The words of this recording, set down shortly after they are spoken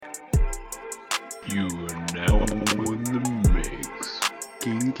You are now in the mix.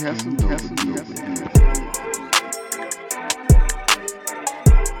 King Casanova.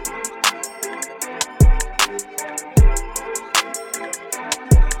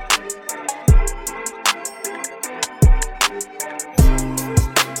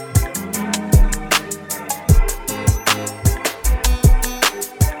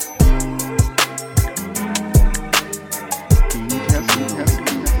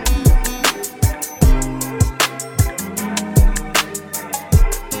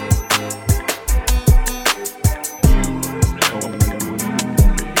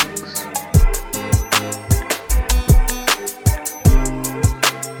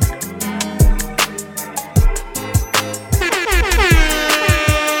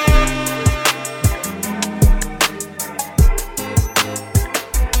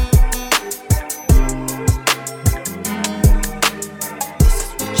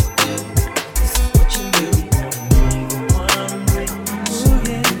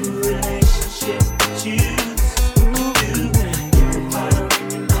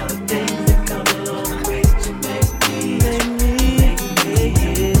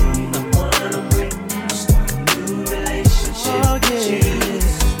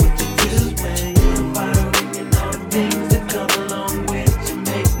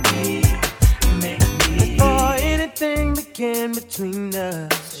 Between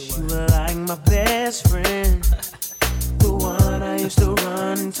us, you were like my best friend, the one I used to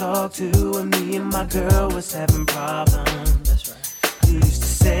run and talk to when me and my girl was having problems. That's right. You used to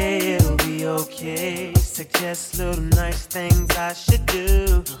say it'll be okay, suggest little nice things I should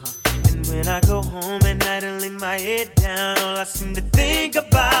do. And when I go home at night and lay my head down, all I seem to think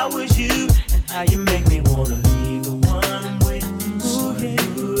about was you and how you make me wanna be the one I'm with. Start a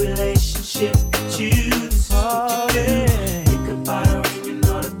new relationship with you. This is what you do.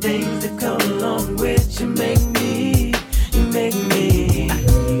 Things that come along with you make me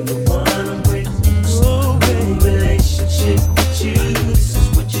the one I'm with. Oh, baby, relationship with you. This is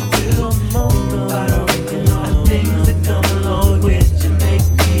what you do. I don't even know the things that come along with you make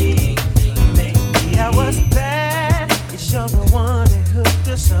me. I was bad. You're the one that hooked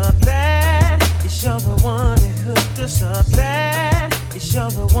us up bad. You're the one that hooked us up bad.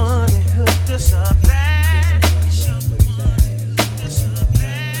 You're the one that hooked us up bad.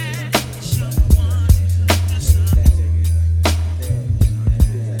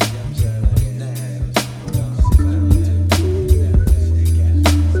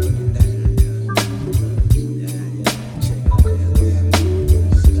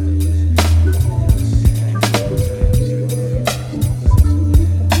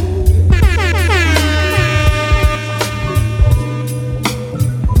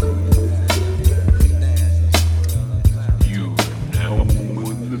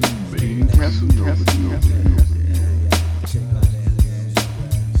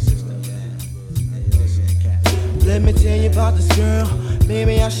 Let me tell you about this girl,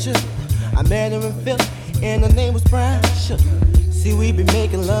 maybe I should. I met her in Philly, and her name was Brown Sugar. See, we be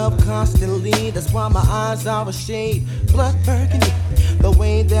making love constantly, that's why my eyes are a shade blood burgundy. The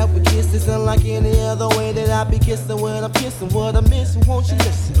way that we kiss is unlike any other way that I be kissing when I'm kissing. What I'm missing, won't you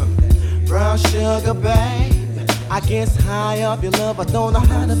listen? Brown sugar, babe, I guess high off your love, I don't know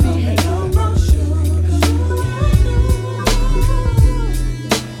how to behave.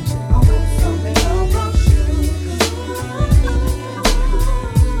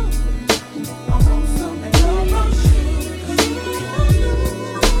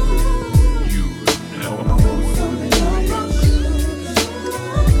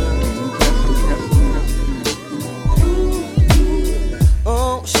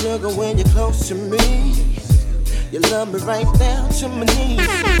 Sugar, when you're close to me, you love me right down to my knees.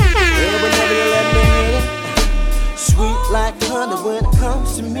 And whenever you let me hit it, sweet like honey when it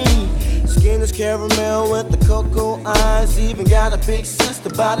comes to me. Skin is caramel with the cocoa eyes. Even got a big sister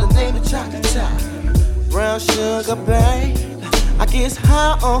by the name of Chocolate Child. Brown sugar, babe, I guess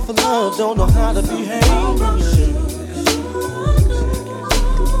high off of love, don't know how to behave.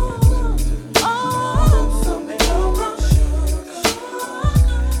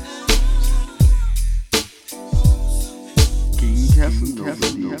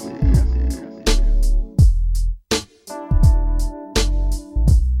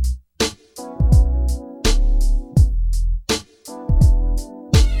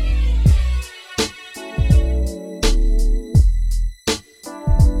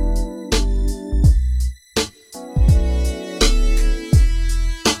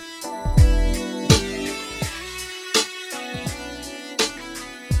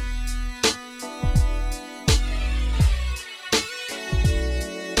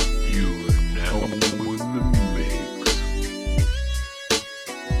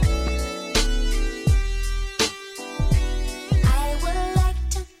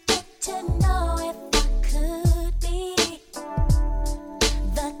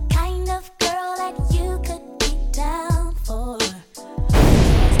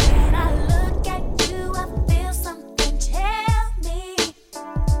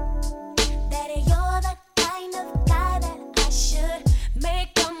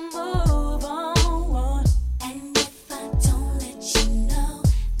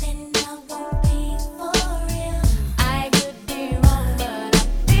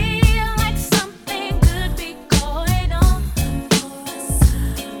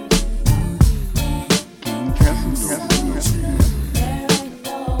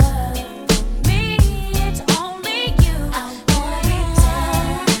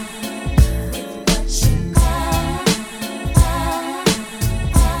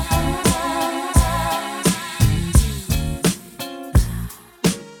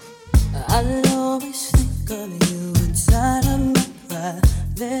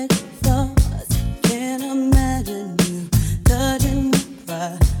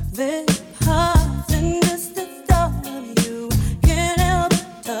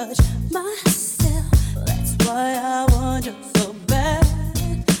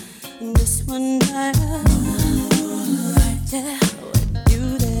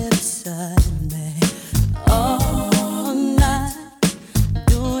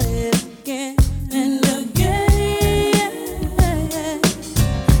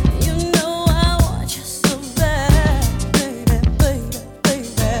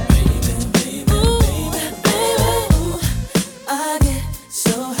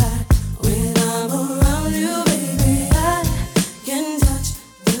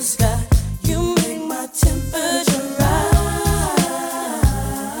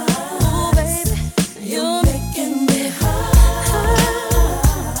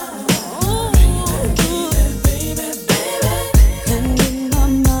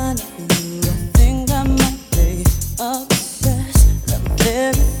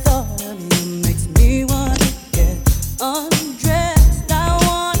 very thought of you makes me want to get undressed. I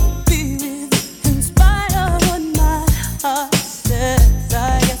want to be with you in spite of what my heart says.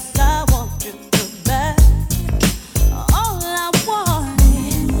 I guess I want you to back. All I want is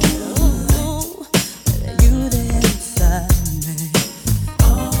you there inside me.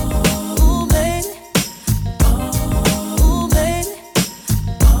 Oh, baby. Oh, baby.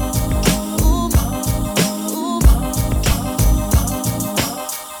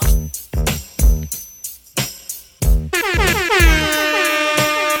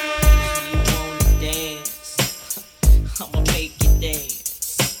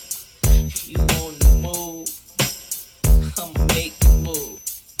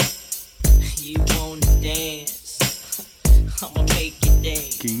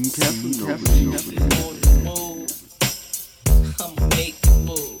 King Casanova.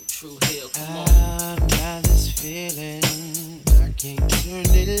 I've got this feeling I can't turn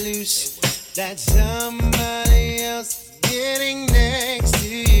it loose. That somebody else is getting next to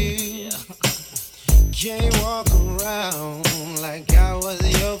you. Can't walk around like I was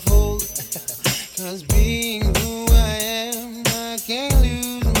your fool. 'Cause being who I am, I can't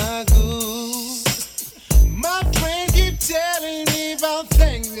lose my cool. My friends keep telling me about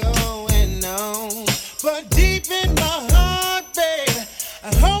things going on, but deep in my heart, babe,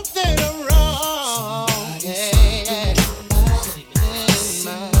 I hope that I'm wrong. Yeah.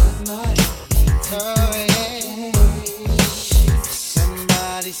 Oh, yeah.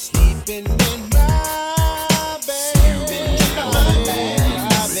 Somebody sleeping in my bed. My bed.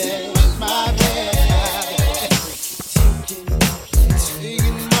 My bed.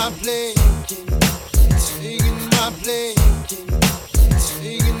 Taking my place. Taking my place.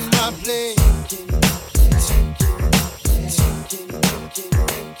 Taking my place.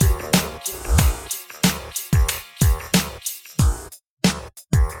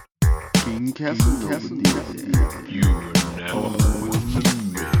 King Casanova. You are now in the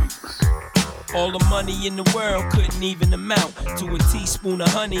mix. All the money in the world couldn't even amount to a teaspoon of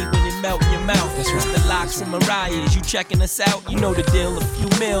honey when it melt in your mouth. That's right. The Locks and Mariah's, you checking us out? You know the deal, a few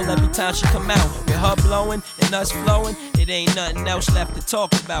mil every time she come out. With her blowing and us flowing, it ain't nothing else left to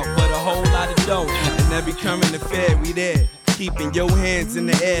talk about but a whole lot of dough. And every current affair, we there. Keeping your hands in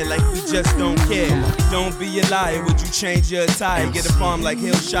the air like we just don't care. Don't be a liar, would you change your attire? Get a farm like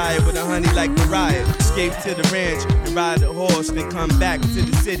Hillshire with a honey like Mariah. Escape to the ranch and ride a horse, then come back to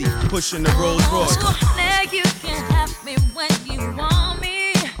the city, pushing the Rolls Royce. Now you can have me when you want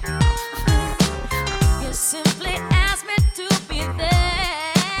me. You simply ask me to be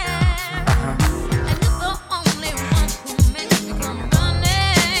there. And you're the only one who makes me come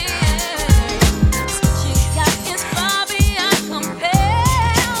running. What you got is far beyond compare.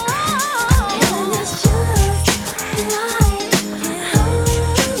 And it's just like home.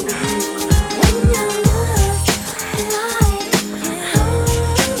 When your love like home.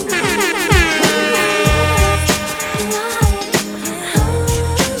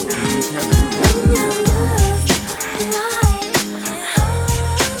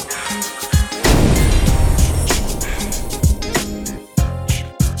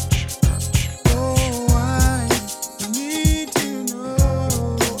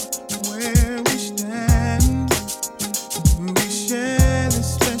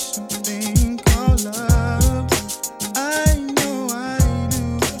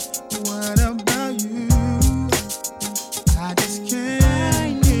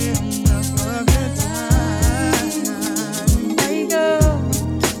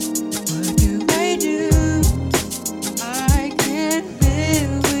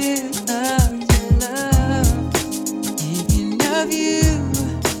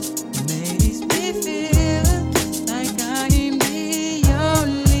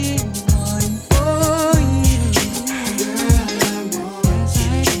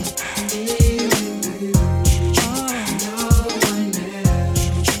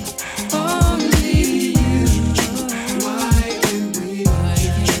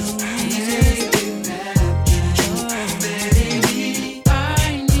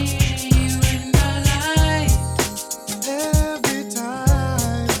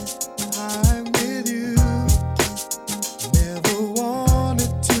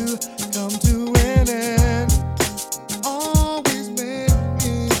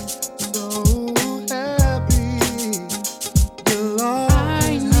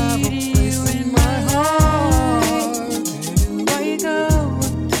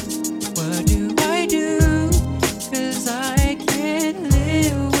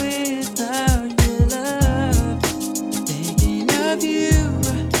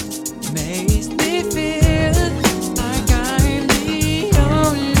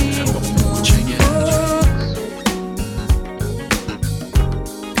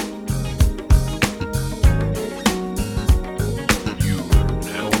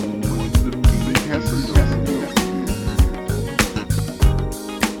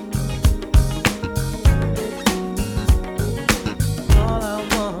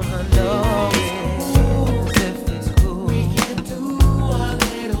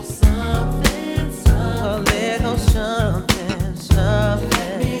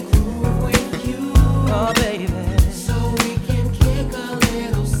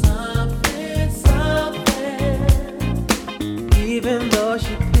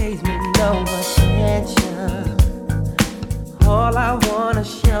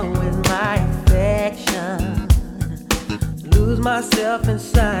 myself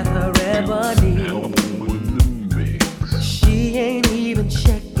inside her ebony. She ain't even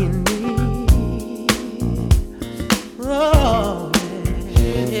checking me. Oh,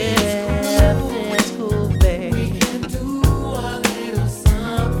 yeah, that's cool, babe. We can do a little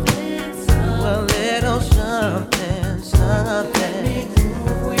something, something. A little something, something.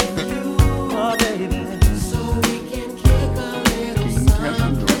 With you, oh, baby. So we can kick a little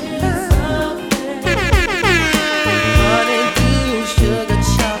something, something. Honey, dew, sugar,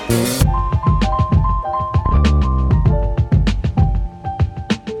 chocolate.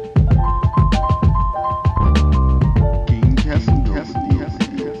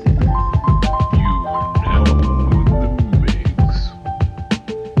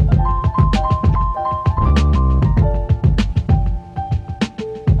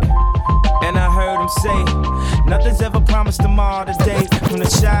 Say nothing's ever promised tomorrow today. From the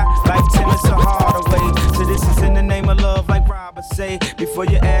shy, like timid to hard away. So this is in the name of love, like Robert say. Before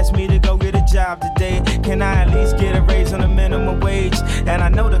you ask me to go get a job today, can I at least get a raise on the minimum wage? And I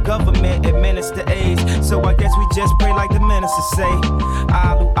know the government administer AIDS, so I guess we just pray like the minister say.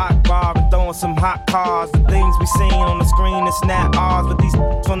 Alu Akbar and throwing some hot cars. The things we seen on the screen is not ours, but these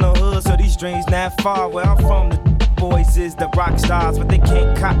from the hood, so these dreams not far. Where I'm from, the boys is the rock stars, but they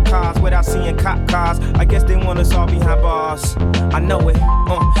can't cop cars without seeing cop cars. I guess they want us all behind bars. I know it,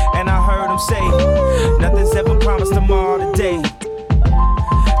 and I heard them say nothing's ever promised tomorrow today.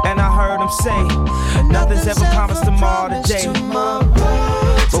 And I heard them say nothing's ever promised tomorrow today.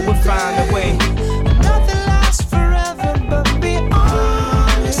 But we'll find a way. Nothing lasts forever, but be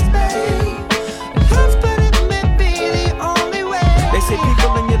honest, babe. Hurts, but it may be the only way. They say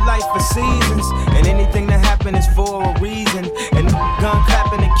people in your life for seasons, and anything that happens is for a reason. And gun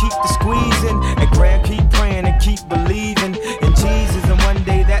clapping and keep the squeezing, and grab, keep praying and keep believing in Jesus. And one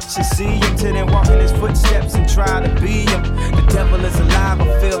day that you see him, till then walk in his footsteps and try to be him. The devil is alive,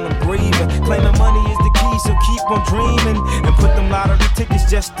 I feel him breathing. Claiming money is the key, so keep on dreaming. And put them lottery tickets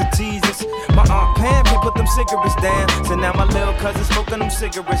just to tease us. My Aunt Pam can't put them cigarettes down, so now my little cousin smoking them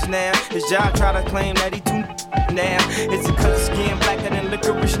cigarettes now. His job try to claim that he too now. Is it cause his skin blacker than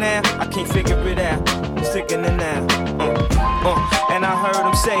licorice now? I can't figure it out, I'm sticking it now. And I heard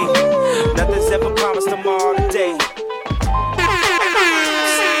him say nothing's ever promised tomorrow today.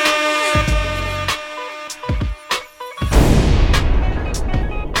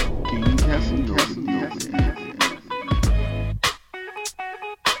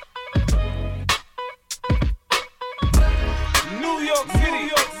 New York City,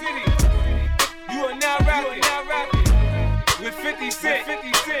 you are now rapping with 50 Cent.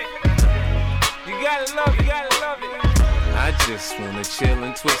 You gotta love it. I just wanna chill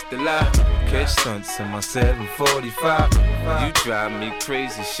and twist the lie. Catch stunts in my 745. You drive me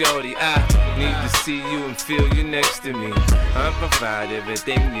crazy, shorty. I need to see you and feel you next to me. I provide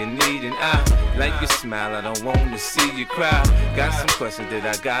everything you need, and I like your smile. I don't wanna see you cry. Got some questions that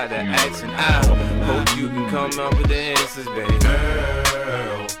I gotta ask, and I hope you can come up with the answers, baby.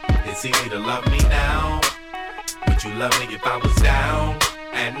 Girl, it's easy to love me now. Would you love me if I was down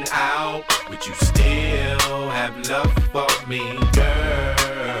and out? Would you still have love for me,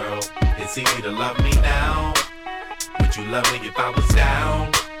 girl? It's easy to love me now. Would you love me if I was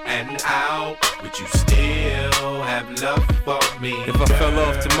down and out? Would you still have love for me, If I fell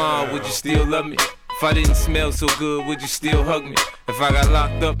off tomorrow, would you still love me? If I didn't smell so good, would you still hug me? If I got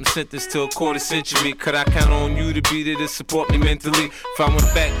locked up and sentenced to a quarter century, could I count on you to be there to support me mentally? If I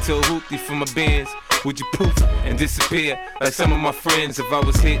went back to a hoopty for my bands, would you poof and disappear like some of my friends? If I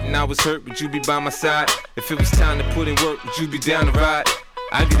was hit and I was hurt, would you be by my side? If it was time to put in work, would you be down to ride?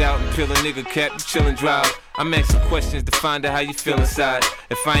 I get out and peel a nigga cap, you chillin' drive. I'm asking questions to find out how you feel inside.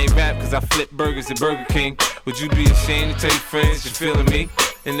 If I ain't rap cause I flip burgers at Burger King, would you be ashamed to tell your friends you're feeling me?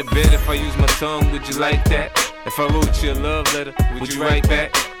 In the bed, if I use my tongue, would you like that? If I wrote you a love letter, would you write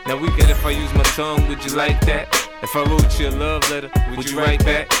back? Now we get if I use my tongue, would you like that? If I wrote you a love letter, would you write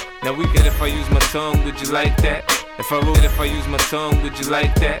back? Now we get if I use my tongue, would you like that? If I use my tongue, would you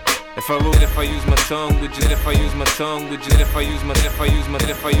like that? If I use my tongue, would you? If I use my tongue, would you? If I use my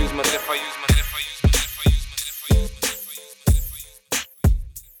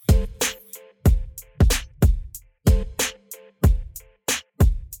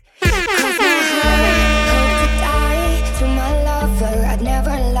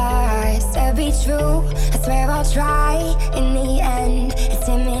True, I swear I'll try. In the end, it's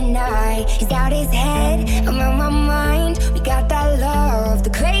him and I. He's out his head, I'm on my mind. We got that love, the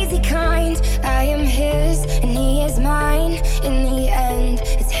crazy kind. I am his and he is mine. In the end,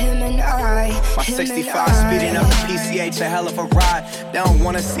 it's him and I. My 65 speeding up the piece PCH a hell of a ride. They don't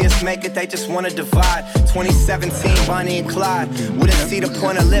wanna see us make it, they just wanna divide. 2017, Bonnie and Clyde. Wouldn't see the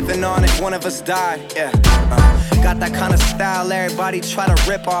point of living on if one of us died. Yeah. Got that kind of style everybody try to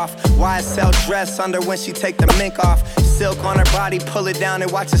rip off. YSL dress under when she take the mink off. Silk on her body, pull it down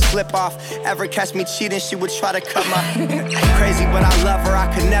and watch it slip off. Ever catch me cheating, she would try to cut my crazy, but I love her, I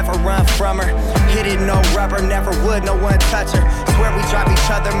could never run from her. Hit it, no rubber, never would, no one touch her. Swear we drive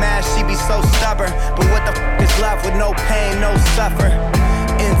each other mad, she be so stubborn. But what the f is love with no pain, no suffer?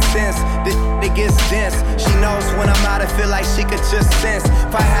 Incense, this it gets dense. She knows when I'm out, I feel like she could just sense.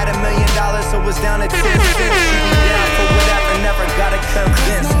 If I had $1 million, it was down to 10 cents. She'd be down for whatever, never gotta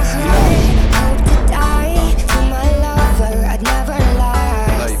convince. Hope to die to my lover, I'd never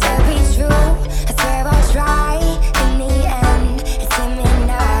lie. To be true, I swear I'll try. In the end, it's him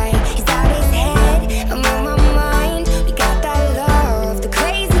and I. He's out his head, I'm on my mind. We got that love, the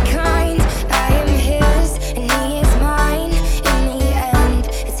crazy kind. I am his and he is mine. In the end,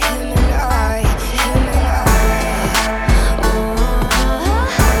 it's him and I. Him and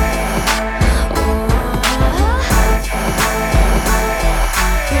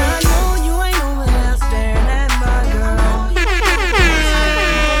Yeah, I know you ain't over there staring at my girl.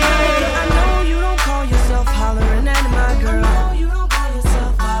 I know you don't call yourself hollering at my girl.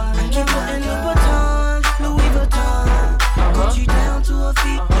 I keep putting the baton, Louis Vuitton. Gucci down to her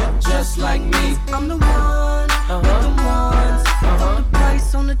feet, Just like me. I'm the one with the ones. Put the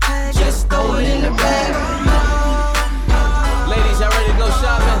price on the tag, just throw it in the bag. Ladies, y'all ready to go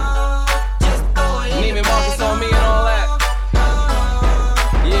shopping? Neiman Marcus on me and all that.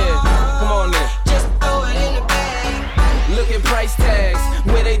 Yeah, come on then. Just throw it in the bag. Look at price tags,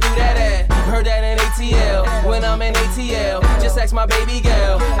 where they do that at? Heard that in ATL, when I'm in ATL. Just ask my baby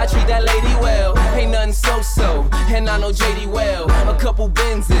girl, I treat that lady well. Ain't nothing so-so, and I know JD well. A couple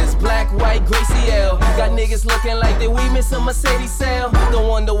Benzes, black, white, Gracie L. Got niggas looking like that we miss a Mercedes sale. Don't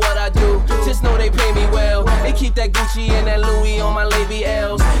wonder what I do, just know they pay me well. They keep that Gucci and that Louis on my Lady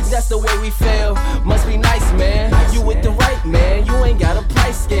L's. That's the way we feel, must be nice, man. You with the right man, you ain't got a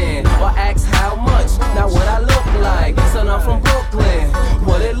price scan. Or ask how much, not what I look like. Son, I'm from Brooklyn,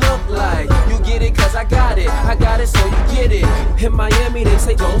 what it look like. You get it cause I got it so you get it. In Miami they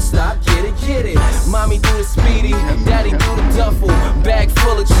say don't stop, get it. Mommy do the speedy, daddy do the duffel. Bag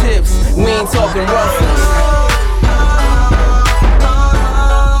full of chips, we ain't talking ruffles.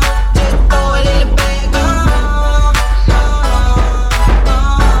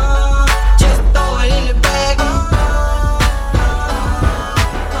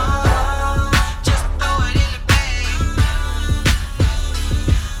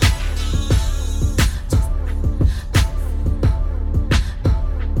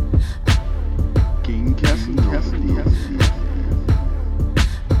 King Casanova.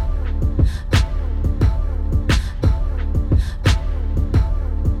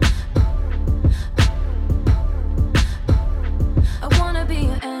 I wanna be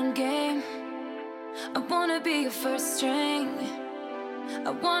your end game. I wanna be your first string. I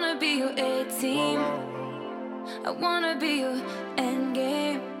wanna be your A-team. I wanna be your end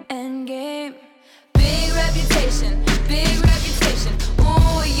game, end game. Big reputation, big reputation.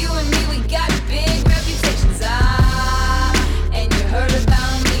 Ooh, you and me, we got big reputations. And you heard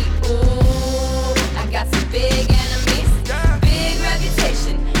about me. Ooh, I got some big enemies. Big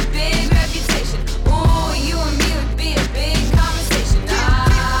reputation, big reputation. Ooh, you and me would be a big conversation.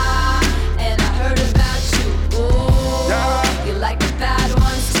 And I heard about you. Ooh, you like the bad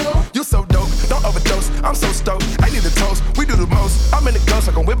ones too? You so dope, don't overdose. I'm so stoked. I need a toast. We do the most. I'm in the ghost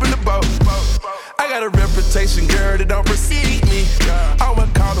like I'm whipping the boat. I got a reputation, girl, that don't precede me. I'ma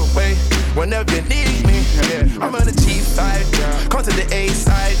call away whenever you need me. Yeah. I'm on the cheap side, come to the A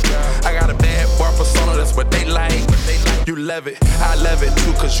side. I got a bad boy persona, that's what they like. You love it, I love it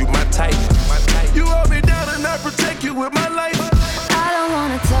too, cause you my type. You hold me down and I protect you with my life. I don't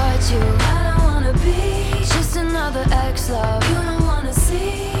wanna touch you. I don't wanna be just another ex-love. You don't wanna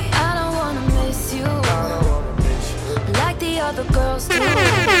see. I don't wanna miss you like the other girls do. I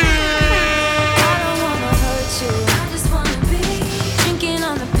don't wanna hurt you. I just wanna be drinking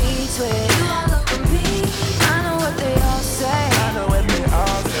on the beach with you all over me. I know what they all say,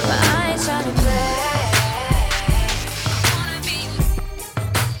 but I ain't tryna play. I wanna be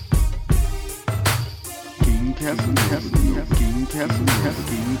King Casanova. King Casanova.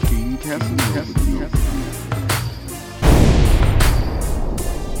 King Casanova.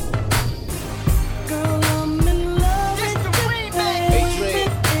 Girl, I'm in love with you, baby.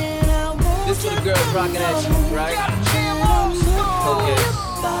 This for the girls rocking at you, right? Okay.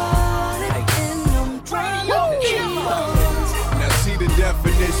 Now see the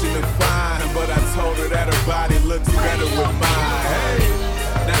definition of fine, but I told her that her body looks better with mine. Hey.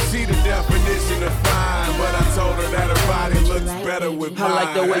 Now she the definition of fine, but I told her that her body looks better with mine. I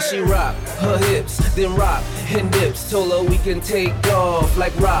like the way she rock her hips, then rock and dips. Told her we can take off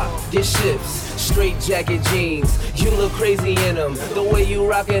like rock, get ships. Straight jacket jeans, you look crazy in them. The way you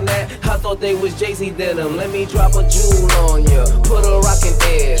rockin' that, I thought they was Jay-Z denim. Let me drop a jewel on ya, put a rockin'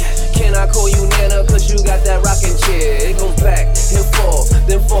 air. Can I call you Nana, cause you got that rockin' chair. It goes back and forth,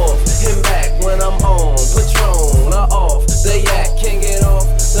 then forth and back. When I'm on, Patron, or off the yak. Can't get off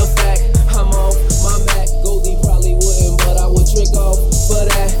the fact I'm off my Mac. Goldie probably wouldn't, but I would trick off for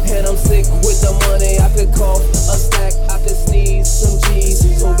that. And I'm sick with the money, I could cough a stack, I could sneeze some G's.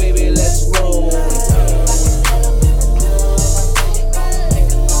 So baby, let's roll.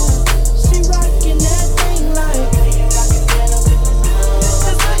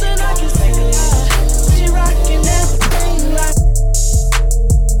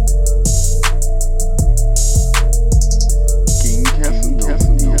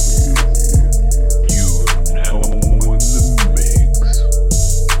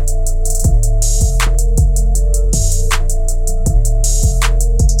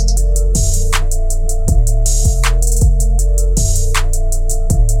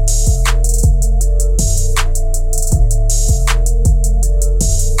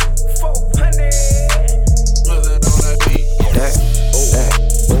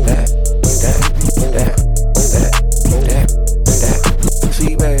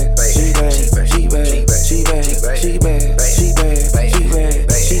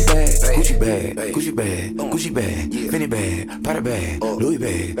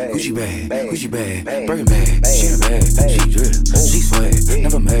 Gucci bag, Birkin bag, she in a bag, she drip, she swag,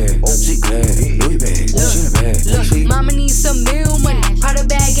 never mad, she glad, Louis bag, she in a bag. Look, mama needs some meal money, Prada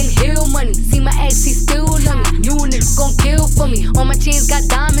bag and heel money. See my ex, he still love me. You niggas gon' kill for me. All my chains got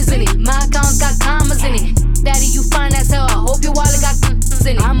diamonds in it, my accounts got commas in it. Daddy, you fine as hell. I hope your wallet got in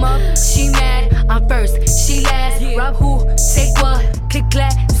it. I'm up, she mad, I'm first, she last. Rob who, take what, click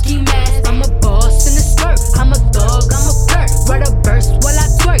clack, ski mask. I'm a boss in the skirt, I'm a dog, I'm a flirt. Write a verse while I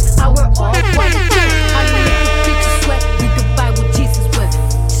twerk, I wear all white and dirt. I don't make a bitch sweat, read the Bible, Jesus was.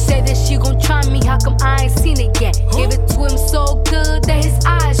 She said that she gon' try me, how come I ain't seen it yet? Give it to him so good that his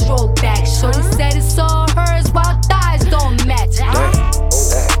eyes roll back. Shorty said it's all hers while thighs don't match.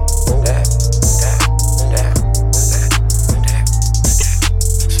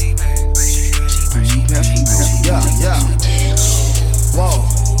 Whoa,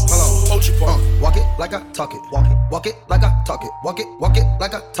 hold on. Walk it like I talk it. Walk it like I talk it. Walk it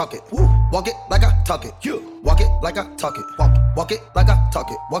like I talk it. Walk it like I talk it. Walk it like I talk it. Walk it like I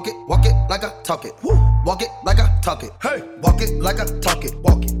talk it. Walk it like I talk it. Walk it like I talk it. Hey, walk it like I talk it.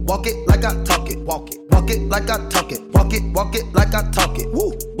 Walk it like I talk it. Walk it like I talk it. Walk it like I talk it.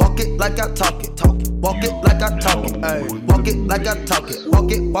 Walk it like I talk it. Walk it like I talk it. Hey, walk it like I talk it.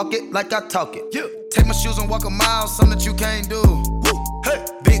 Walk it like I talk it. Take my shoes and walk a mile, something that you can't do. Hey,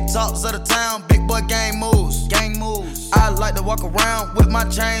 big talks of the town, big boy gang moves. I like to walk around with my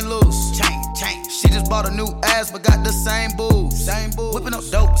chain loose. Chain. She just bought a new ass, but got the same boobs. Whipping up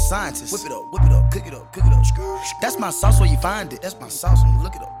dope scientists. Whip it up, cook it up. That's my sauce where you find it. That's my sauce when you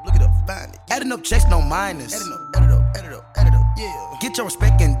look it up, find it. Adding up checks, no minus. Add it up, yeah. Get your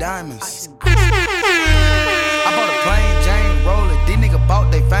respect in diamonds. I bought a plain Jane roller, these niggas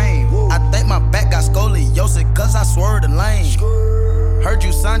bought they fame. I think my back got scoliosis, cause I swerved the lane. Heard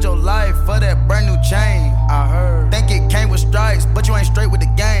you signed your life for that brand new chain. I heard. Think it came with stripes, but you ain't straight with the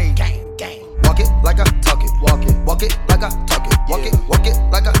game. Walk it like I talk it. Walk it like I talk it. Walk it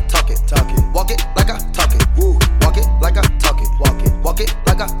like I talk it. Walk it like I talk it. Walk it like I talk it. Walk it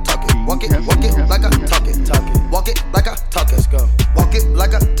like I talk it. Walk it like I talk it. Walk it like I talk it. Let's go. Walk it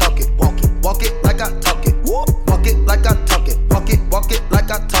like I talk it. Walk it like I talk it. Walk it like I talk it. Walk it like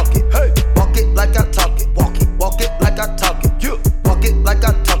I talk it. Hey, walk it like I talk it. Walk it like I talk it. Walk it like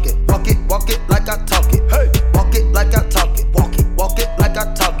I talk it. Walk it like I talk it. Hey, walk it like I talk it. Walk it like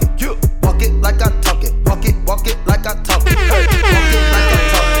I talk it. Walk it like I talk it. Walk it like I talk it. Hey, walk it like I talk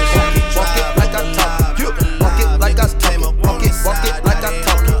it. Walk it like I talk it. Walk it like I talk it. Walk it like I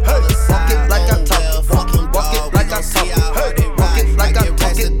talk it. Hey, walk it like I talk it. Walk it like I talk it. Hey, walk it like I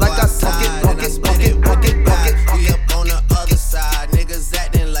talk it. Like I talk it. Walk it. We up on the other side, niggas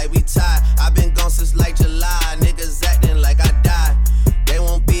acting like we tied.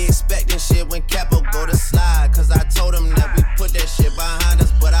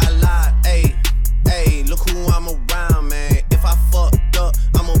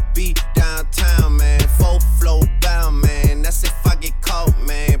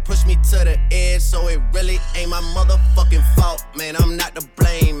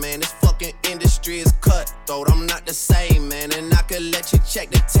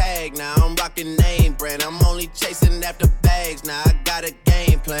 tag now. I'm rocking name brand. I'm only chasing after bags now. I got a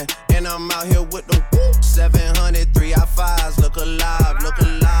game plan, and I'm out here with them 700 3i5s. Look alive, look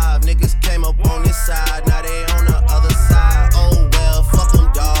alive. Niggas came up on this side, now they on the other side. Oh well, fuck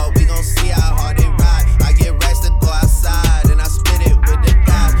them, dawg. We gon' see how hard they ride. I get racks to go outside, and I spit it with the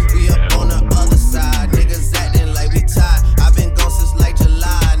guys. We up on the other side. Niggas acting like we tied. I've been gone since like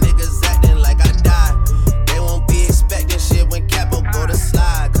July. Niggas acting like I died. They won't be expecting shit when Capo go to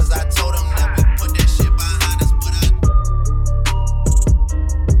slide. Cause I told them that we put that shit behind us. But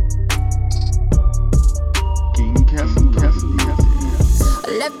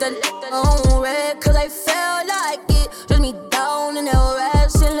I left the on red cause I felt like it. Just me down in the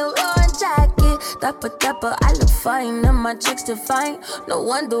rest in the orange jacket. Dapper, I look fine and my chicks define. No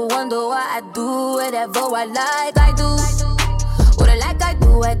wonder why I do whatever I like. I do what I like, I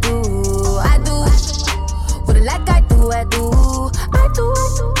do. What I like, I do.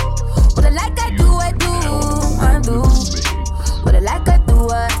 What I like, I do. What I like, I do.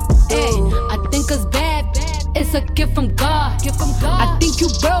 Hey, I think it's bad. It's a gift from God. I think you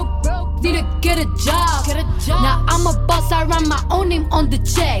broke. Need to get a job. Now I'm a boss. I write my own name on the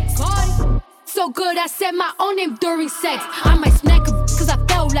checks. So good, I said my own name during sex. I might smack him cause I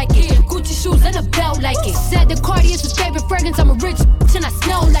felt like it. Gucci shoes and a belt like it. Said the Cardi is his favorite fragrance. I'm a rich bitch and I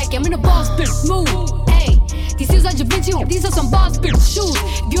smell like it. I'm in a boss bitch smooth. Hey, these shoes are Da Vinci. These are some boss bitch shoes.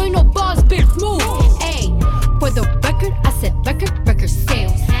 If you ain't no boss bitch move. Hey, for the record, I said record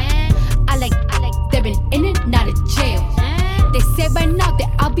sales. I like they've been in and out of jail. They say by now that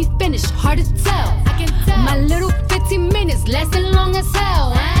I'll be finished. Hard to tell. I can tell. My little 15 minutes lasting long as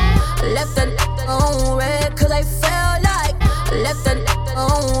hell. Left the on red cause I felt like. Left the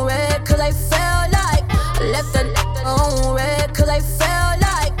on red cause I felt like. Left the on red cause I felt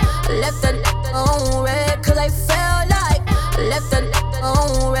like. Left the on red cause I felt like. Left the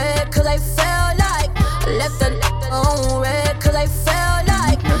on red cause I felt like. Left the on red cause I felt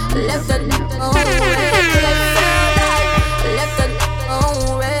like. Left the on red cause I felt like. Left the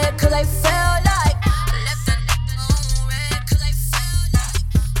on red cause I felt like. Left the on red cause I felt like.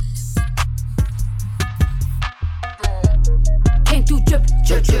 Came through drippin',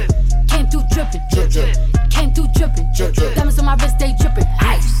 came through drippin', came through drippin', diamonds on my wrist they drippin',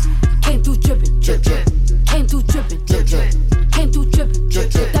 ice. Came through drippin', came through drippin', came through drippin',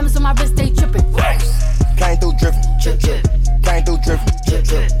 diamonds on my wrist they drippin', ice. Came through drippin', came through drippin',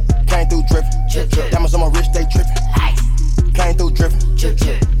 came through drippin', diamonds on my wrist they drippin', ice. Came through drippin',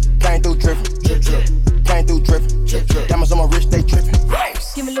 came through drippin', came through drippin', diamonds on my wrist they drippin',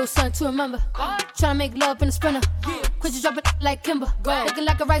 ice. Give me a little something to remember. Tryna make love in the sprinter. Quit you drop it like Kimber. Looking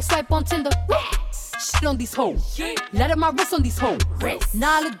like a right swipe on Tinder. Shit on these hoes. Let up my wrist on these hoes.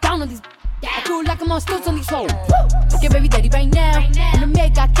 Now I look down on these. I feel like I'm on stilts on these hoes. Get baby daddy right now. And the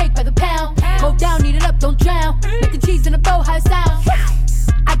maid got cake by the pound. Go down, eat it up, don't drown. Make the cheese in a bow, how it sound.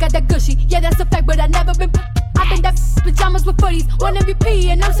 I got that gushy, yeah that's a fact, but I never been. I've been that pajamas with footies, one MVP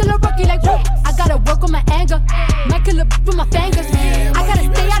and I'm still a rookie like whoop. I gotta work on my anger, might kill a with my fingers. I gotta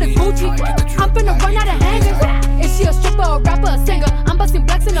stay out of Gucci, I'm finna run out of hangers. Is she a stripper, a rapper, a singer? I'm busting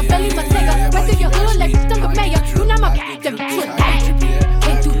blacks in the belly, my singer. Right through your hood like Dunga Mayor. You not my them to a danger.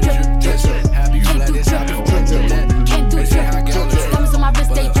 Came through drippin', came through drippin', came through drippin'. Diamonds on my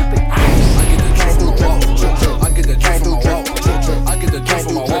wrist, they drippin'. I get the drip from my wall. I get the drip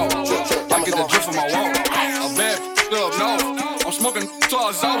from my wall. I get the drip from my wall. A bad up north. I'm smoking to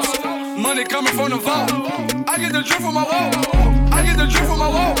our sauce. Money coming from the vault. I get the drip from my wall. I get the drip from my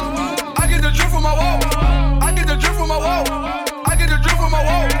wall. I get the drip from my wall. I get the drip from my wall. I get the drip from my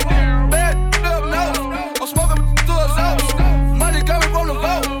wall. Bad up north. I'm smoking to our sauce. Money coming from the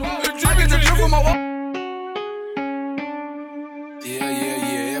vault. I get the drip from my wall.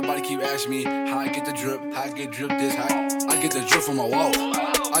 Yeah. Everybody keep asking me how I get the drip, how I get drip this, how I get the drip from my wall.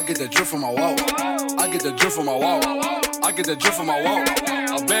 I get the drip from my wall. I get the drip from my wall. I get the drip from my wall.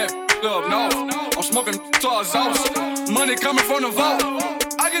 A bad up north. I'm smoking to our sauce. Money coming from the vault.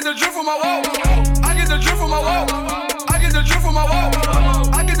 I get the drip from my wall. I get the drip from my wall. I get the drip from my wall.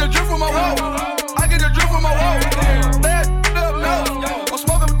 I get the drip from my wall. I get the drip from my wall. Bad up north. I'm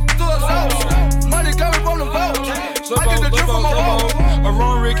smoking to our sauce. Money coming from the vault. I get the drip from my wall. A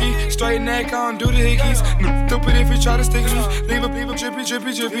wrong Ricky, straight neck on, do the hickeys. Stupid if you try to stick me. Leave a people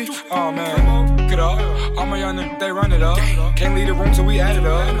drippy. Oh man, get up. All my young niggas, they run it up. Can't leave the room till we add it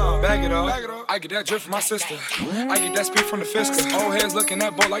up. Bag it up. I get that drip from my sister. I get that speed from the Fisker. Old heads looking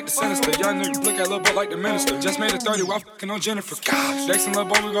at boy like the sinister. Young nigga look at little boy like the minister. Just made a 30 while fucking on Jennifer. Dex and lil'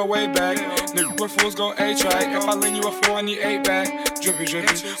 boy, we go way back. Nigga, quick fools go A-track. If I lean you a 4, I need 8 back. Drippy,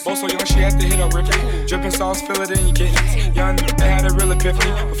 drippy. Both so young, she had to hit her rippy. Drippin' sauce, fill it in your kidneys. Young nigga, they had a real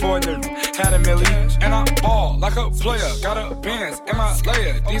epiphany. Before a nigga had a million. And I ball like a player. Got a Benz in my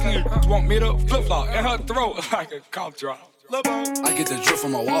layer. These niggas want me to flip-flop in her throat like a cough drop. I get the drip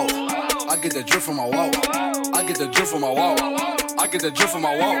from my wall. I get the drip from my wall. I get the drip from my wall. I get the drip from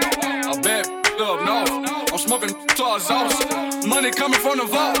my wall. A bad up north. I'm smoking to our exhaust. Money coming from the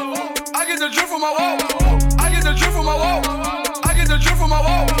vault. I get the drip from my wall. I get the drip from my wall.